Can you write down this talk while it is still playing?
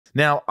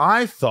Now,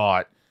 I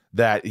thought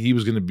that he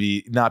was going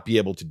to not be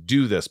able to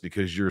do this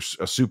because you're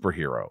a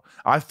superhero.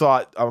 I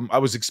thought I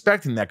was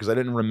expecting that because I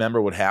didn't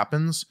remember what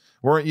happens.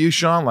 Weren't you,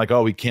 Sean? Like,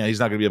 oh, he's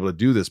not going to be able to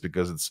do this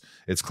because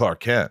it's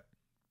Clark Kent.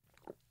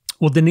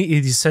 Well, then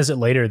he says it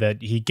later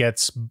that he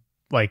gets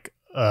like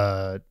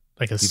a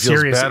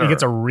serious, he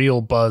gets a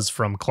real buzz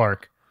from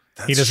Clark.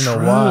 He doesn't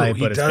know why,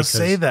 but he does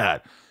say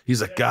that. He's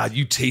like, God,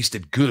 you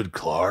tasted good,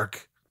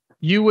 Clark.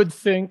 You would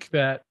think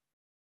that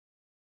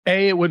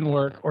A, it wouldn't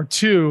work, or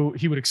two,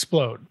 he would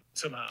explode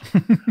somehow.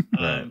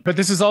 But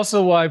this is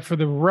also why for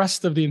the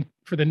next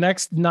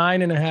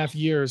 9.5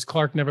 years,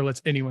 Clark never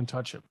lets anyone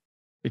touch him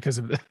because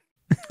of this.